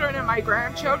children and my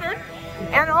grandchildren,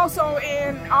 and also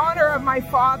in honor of my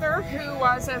father, who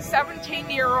was a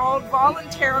 17-year-old,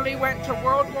 voluntarily went to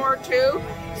World War II,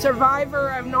 survivor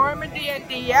of Normandy and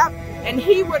Dieppe, and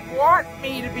he would want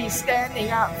me to be standing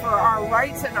up for our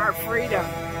rights and our freedom.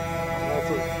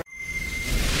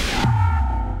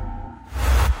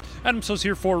 Adam Soos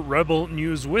here for Rebel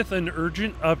News with an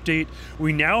urgent update.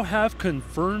 We now have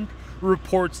confirmed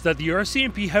reports that the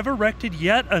RCMP have erected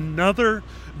yet another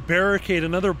barricade,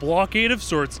 another blockade of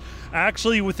sorts,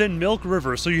 actually within Milk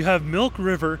River. So you have Milk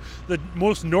River, the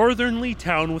most northernly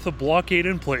town, with a blockade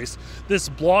in place, this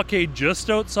blockade just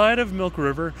outside of Milk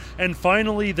River, and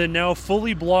finally the now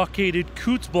fully blockaded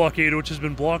Coutts blockade, which has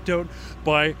been blocked out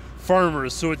by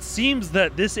farmers. So it seems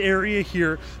that this area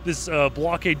here, this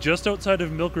blockade just outside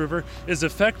of Milk River, is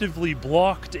effectively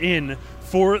blocked in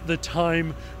for the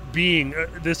time being.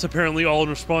 This apparently all in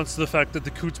response to the fact that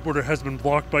the Coutts border has been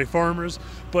blocked by farmers,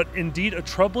 but indeed a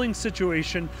troubling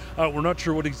situation. We're not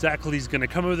sure what exactly is going to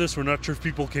come of this. We're not sure if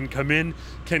people can come in,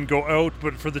 can go out,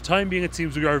 but for the time being it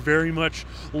seems we are very much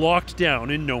locked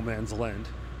down in no man's land.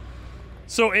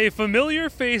 So a familiar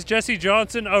face, Jesse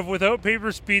Johnson of Without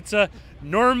Papers Pizza,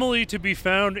 normally to be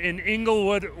found in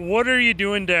Inglewood. What are you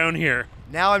doing down here?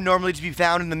 Now I'm normally to be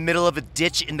found in the middle of a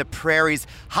ditch in the prairies,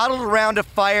 huddled around a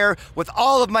fire with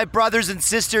all of my brothers and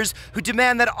sisters who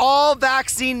demand that all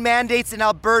vaccine mandates in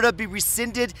Alberta be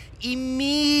rescinded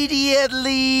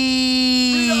immediately.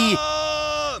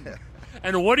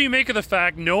 And what do you make of the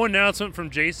fact no announcement from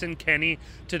Jason Kenney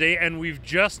today, and we've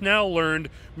just now learned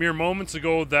mere moments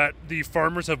ago that the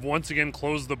farmers have once again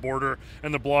closed the border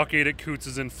and the blockade at Coutts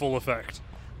is in full effect?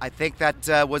 I think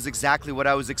that was exactly what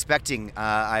I was expecting.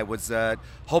 I was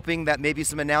hoping that maybe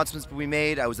some announcements would be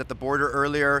made. I was at the border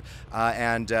earlier,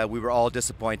 and we were all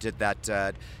disappointed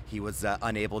that he was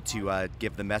unable to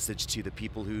give the message to the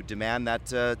people who demand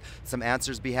that some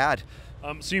answers be had.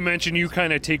 So you mentioned you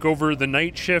kind of take over the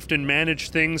night shift and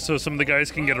manage things so some of the guys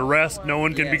can get a rest. No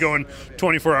one can be going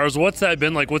 24 hours. What's that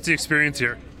been like? What's the experience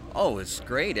here? Oh, it's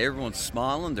great. Everyone's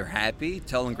smiling. They're happy,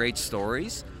 telling great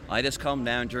stories. I just come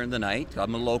down during the night.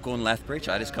 I'm a local in Lethbridge.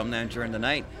 I just come down during the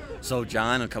night so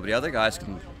John and a couple of the other guys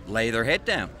can lay their head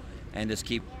down and just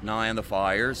keep an eye on the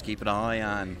fires, keep an eye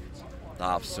on the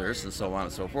officers and so on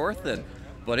and so forth.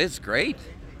 But it's great.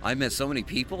 I met so many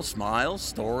people, smiles,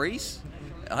 stories.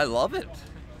 I love it.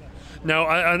 Now,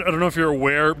 I don't know if you're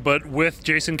aware, but with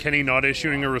Jason Kenney not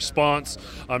issuing a response,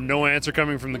 no answer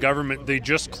coming from the government, they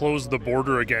just closed the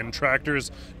border again. Tractors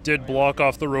did block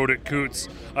off the road at Coutts.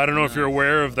 I don't know if you're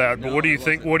aware of that, but No, what do you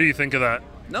think? What do you think of that?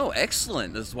 No,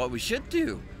 excellent. This is what we should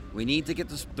do. We need to get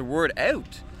the word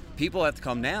out. People have to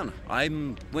come down. I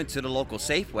went to the local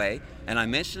Safeway and I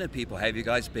mentioned to people, have you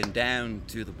guys been down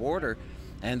to the border?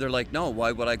 And they're like, no,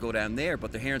 why would I go down there?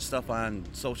 But they're hearing stuff on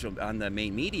the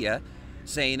main media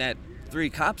saying that 3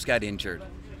 cops got injured.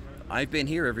 I've been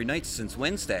here every night since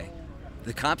Wednesday.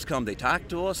 The cops come, they talk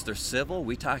to us, they're civil,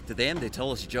 we talk to them, they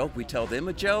tell us a joke, we tell them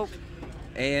a joke,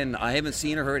 and I haven't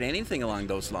seen or heard anything along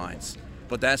those lines.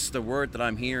 But that's the word that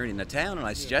I'm hearing in the town, and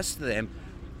I suggest to them,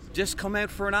 just come out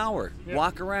for an hour,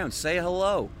 walk around, say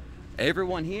hello.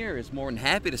 Everyone here is more than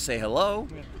happy to say hello,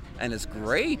 and it's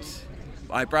great.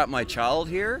 I brought my child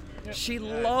here, she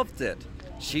loved it.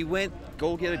 She went,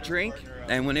 go get a drink,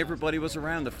 and when everybody was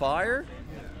around the fire,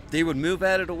 they would move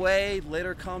out of the way, let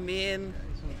her come in.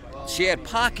 She had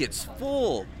pockets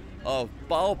full of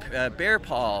bear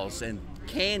paws and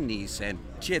candies, and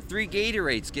she had 3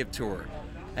 Gatorades give to her.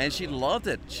 And she loved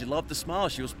it. She loved the smile.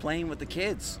 She was playing with the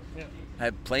kids,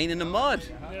 playing in the mud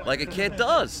like a kid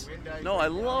does. No, I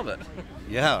love it.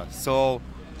 Yeah, so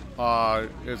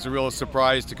it's a real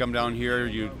surprise to come down here.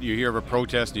 You hear of a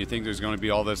protest and you think there's going to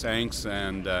be all this angst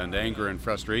and anger and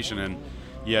frustration, and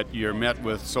yet you're met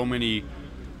with so many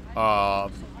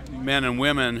men and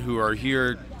women who are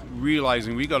here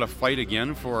realizing we got to fight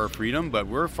again for our freedom, but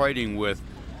we're fighting with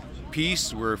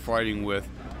peace. We're fighting with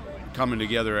coming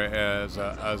together as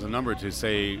a number to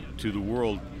say to the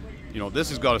world, this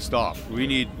has got to stop. We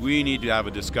need to have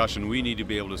a discussion. We need to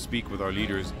be able to speak with our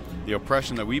leaders. The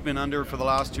oppression that we've been under for the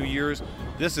last 2 years,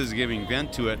 this is giving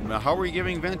vent to it. And how are we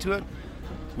giving vent to it?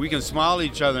 We can smile at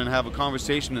each other and have a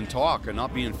conversation and talk and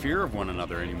not be in fear of one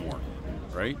another anymore,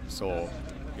 right? So,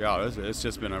 yeah, it's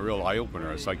just been a real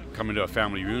eye-opener. It's like coming to a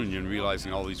family reunion and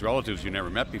realizing all these relatives you never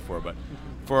met before, but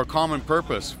for a common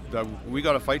purpose, that we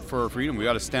got to fight for our freedom. We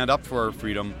got to stand up for our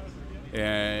freedom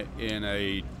in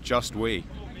a just way.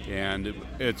 And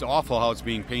it's awful how it's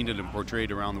being painted and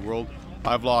portrayed around the world.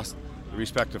 I've lost the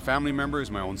respect of family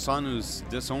members, my own son who's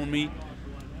disowned me,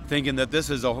 thinking that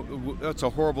that's a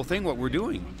horrible thing what we're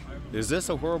doing. Is this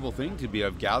a horrible thing to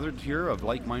have gathered here of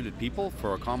like-minded people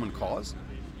for a common cause?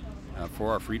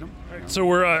 For our freedom. So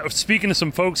we're speaking to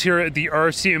some folks here at the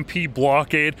RCMP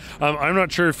blockade. I'm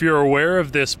not sure if you're aware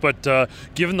of this, but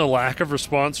given the lack of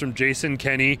response from Jason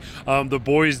Kenney, the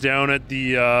boys down at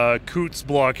the Coutts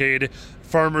blockade,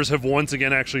 farmers have once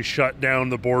again actually shut down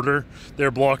the border.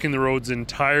 They're blocking the roads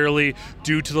entirely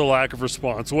due to the lack of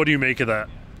response. What do you make of that?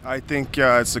 I think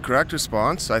it's the correct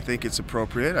response. I think it's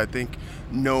appropriate. I think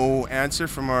no answer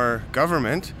from our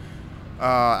government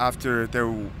after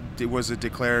it was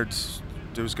declared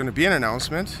there was going to be an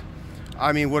announcement.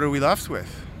 I mean, what are we left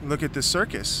with? Look at this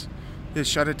circus. They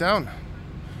shut it down.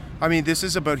 I mean, this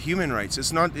is about human rights.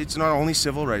 It's not only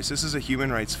civil rights. This is a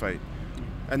human rights fight,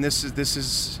 and this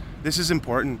is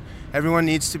important. Everyone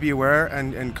needs to be aware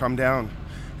and come down.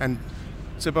 And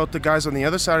it's about the guys on the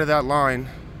other side of that line,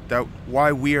 that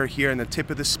why we are here in the tip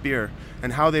of the spear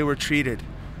and how they were treated,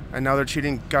 and now they're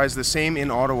treating guys the same in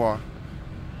Ottawa.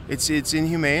 It's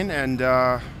inhumane,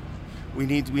 and we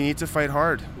need to fight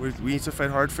hard. We need to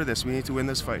fight hard for this. We need to win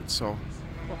this fight. So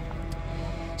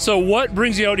what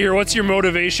brings you out here? What's your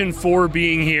motivation for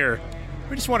being here?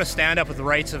 We just want to stand up with the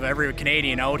rights of every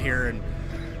Canadian out here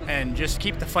and just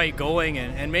keep the fight going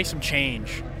and make some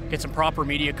change. Get some proper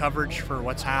media coverage for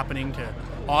what's happening to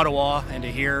Ottawa and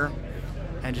to here,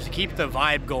 and just keep the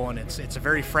vibe going. It's a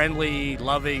very friendly,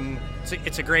 loving,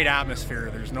 it's a great atmosphere.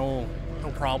 There's no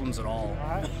problems at all.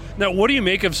 Now, what do you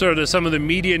make of sort of some of the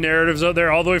media narratives out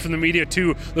there, all the way from the media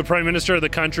to the Prime Minister of the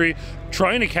country,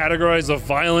 trying to categorize a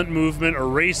violent movement, a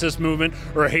racist movement,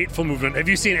 or a hateful movement? Have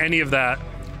you seen any of that?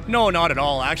 No, not at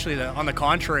all. Actually, on the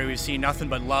contrary, we've seen nothing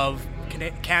but love.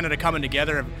 Canada coming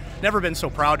together. I've never been so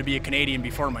proud to be a Canadian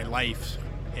before in my life.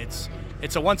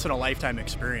 It's a once-in-a-lifetime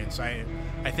experience.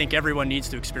 I think everyone needs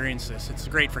to experience this. It's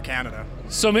great for Canada.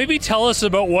 So maybe tell us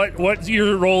about what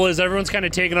your role is. Everyone's kind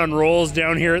of taking on roles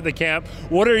down here at the camp.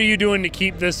 What are you doing to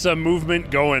keep this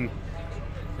movement going?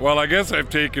 Well, I guess I've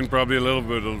taken probably a little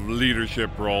bit of a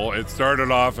leadership role. It started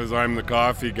off as I'm the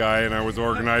coffee guy and I was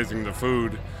organizing the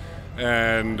food.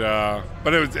 And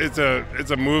but it's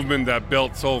a movement that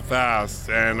built so fast,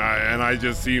 and I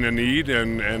just seen a need,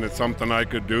 and it's something I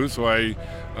could do, so I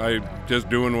just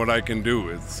doing what I can do.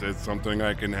 It's something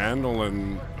I can handle,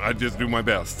 and I just do my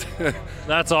best.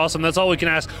 That's awesome. That's all we can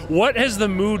ask. What has the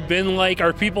mood been like?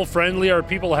 Are people friendly? Are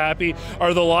people happy?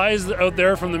 Are the lies out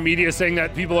there from the media saying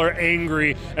that people are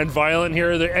angry and violent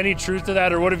here? Are there any truth to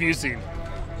that, or what have you seen?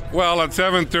 Well, at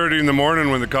 7:30 in the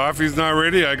morning when the coffee's not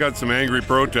ready, I got some angry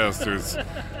protesters.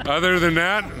 Other than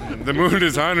that, the mood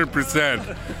is 100%.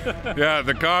 Yeah,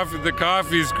 the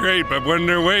coffee's great, but when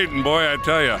they're waiting, boy, I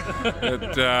tell you.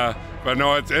 But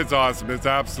no, it's awesome. It's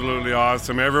absolutely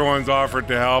awesome. Everyone's offered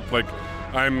to help. Like,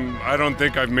 I don't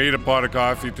think I've made a pot of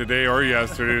coffee today or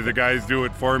yesterday. The guys do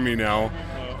it for me now.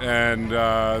 And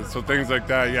so things like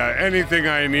that. Yeah, anything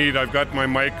I need. I've got my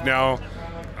mic now.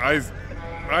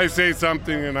 I say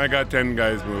something and I got 10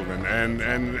 guys moving, and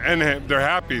they're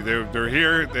happy. They're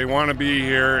here. They want to be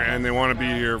here, and they want to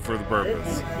be here for the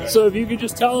purpose. So if you could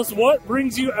just tell us what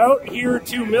brings you out here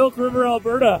to Milk River,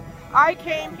 Alberta. I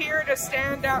came here to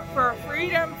stand up for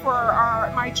freedom for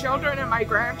my children and my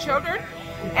grandchildren,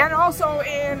 and also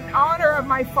in honor of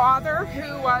my father,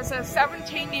 who was a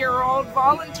 17-year-old,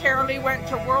 voluntarily went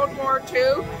to World War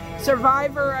II,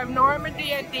 survivor of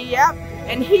Normandy and Dieppe,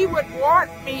 and he would want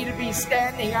me to be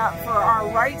standing up for our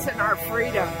rights and our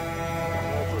freedom.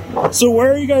 So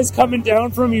where are you guys coming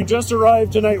down from? You just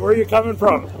arrived tonight. Where are you coming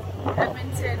from?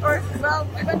 Edmonton.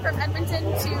 We went from Edmonton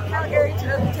to Calgary to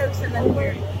Okotoks and then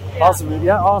here. Yeah. Awesome.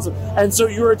 Yeah, awesome. And so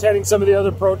you were attending some of the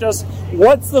other protests.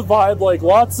 What's the vibe like?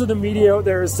 Lots of the media out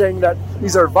there is saying that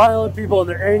these are violent people and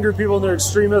they're angry people and they're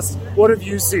extremists. What have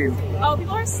you seen? Oh,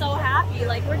 people are so happy.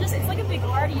 Like, it's like a big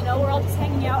party, you know? We're all just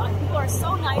hanging out, and people are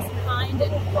so nice and kind,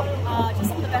 and just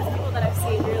some of the best people that I've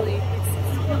seen, really.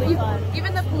 It's really fun.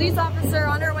 Even the police officer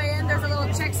on her way in, there's a little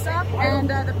chick stop, and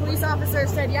the police officer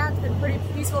said, yeah, it's been pretty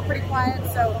peaceful, pretty quiet,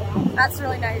 so that's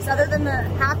really nice. Other than the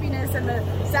happiness and the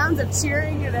sounds of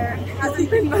cheering, there hasn't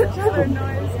been much other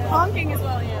noise. Honking as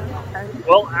well, yeah.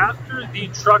 Well, after the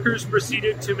truckers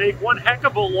proceeded to make one heck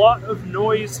of a lot of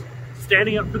noise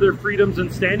standing up for their freedoms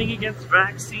and standing against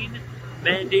vaccine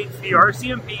mandates, the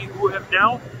RCMP, who have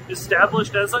now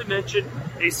established, as I mentioned,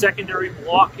 a secondary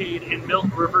blockade in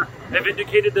Milk River, have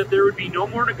indicated that there would be no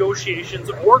more negotiations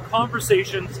or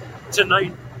conversations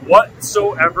tonight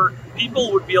whatsoever.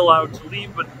 People would be allowed to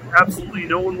leave, but absolutely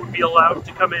no one would be allowed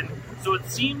to come in. So it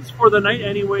seems for the night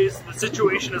anyways, the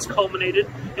situation has culminated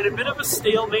in a bit of a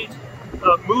stalemate.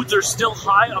 Moods are still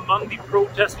high among the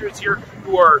protesters here,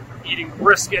 who are eating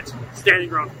brisket,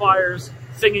 standing around fires,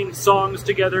 singing songs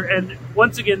together, and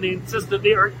once again they insist that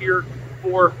they are here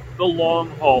for the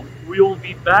long haul. We will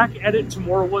be back at it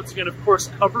tomorrow once again, of course,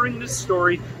 covering this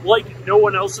story like no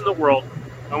one else in the world.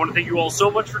 I want to thank you all so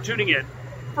much for tuning in.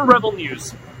 For Rebel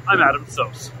News, I'm Adam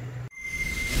Sos.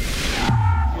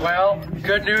 Well,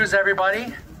 good news,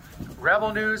 everybody.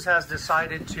 Rebel News has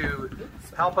decided to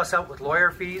help us out with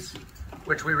lawyer fees,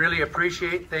 which we really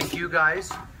appreciate. Thank you,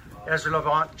 guys. Ezra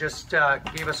Levant just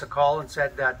gave us a call and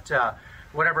said that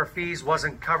whatever fees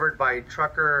wasn't covered by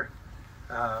trucker,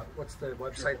 what's the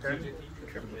website there?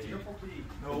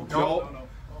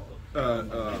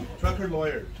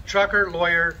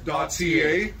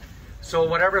 Truckerlawyer.ca. So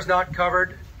whatever's not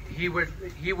covered, he would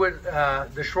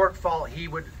the shortfall he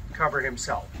would cover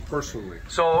himself personally.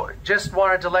 So just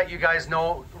wanted to let you guys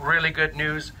know, really good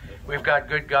news. We've got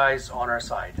good guys on our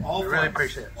side. We really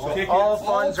appreciate it. So all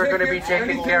funds are going to be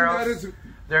taken care of.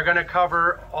 They're going to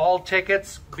cover all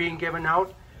tickets being given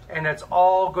out, and it's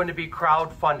all going to be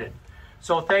crowd funded.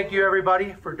 So thank you,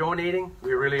 everybody, for donating.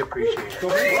 We really appreciate it.